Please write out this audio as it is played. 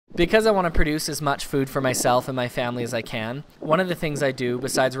Because I want to produce as much food for myself and my family as I can, one of the things I do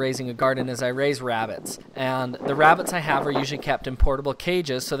besides raising a garden is I raise rabbits. And the rabbits I have are usually kept in portable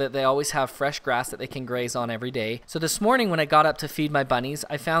cages so that they always have fresh grass that they can graze on every day. So this morning when I got up to feed my bunnies,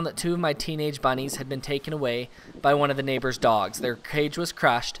 I found that 2 of my teenage bunnies had been taken away by one of the neighbor's dogs. Their cage was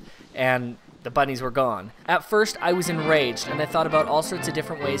crushed and the bunnies were gone. At first, I was enraged, and I thought about all sorts of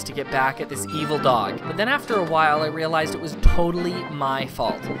different ways to get back at this evil dog. But then after a while, I realized it was totally my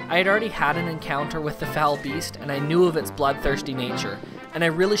fault. I had already had an encounter with the foul beast, and I knew of its bloodthirsty nature, and I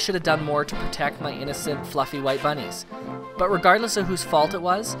really should have done more to protect my innocent, fluffy white bunnies. But regardless of whose fault it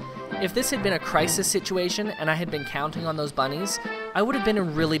was, if this had been a crisis situation and I had been counting on those bunnies, I would have been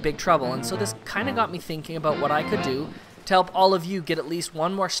in really big trouble, and so this kind of got me thinking about what I could do to help all of you get at least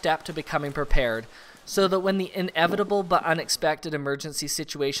one more step to becoming prepared, so that when the inevitable but unexpected emergency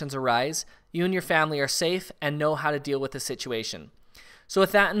situations arise, you and your family are safe and know how to deal with the situation. So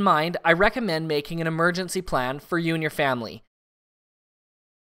with that in mind, I recommend making an emergency plan for you and your family.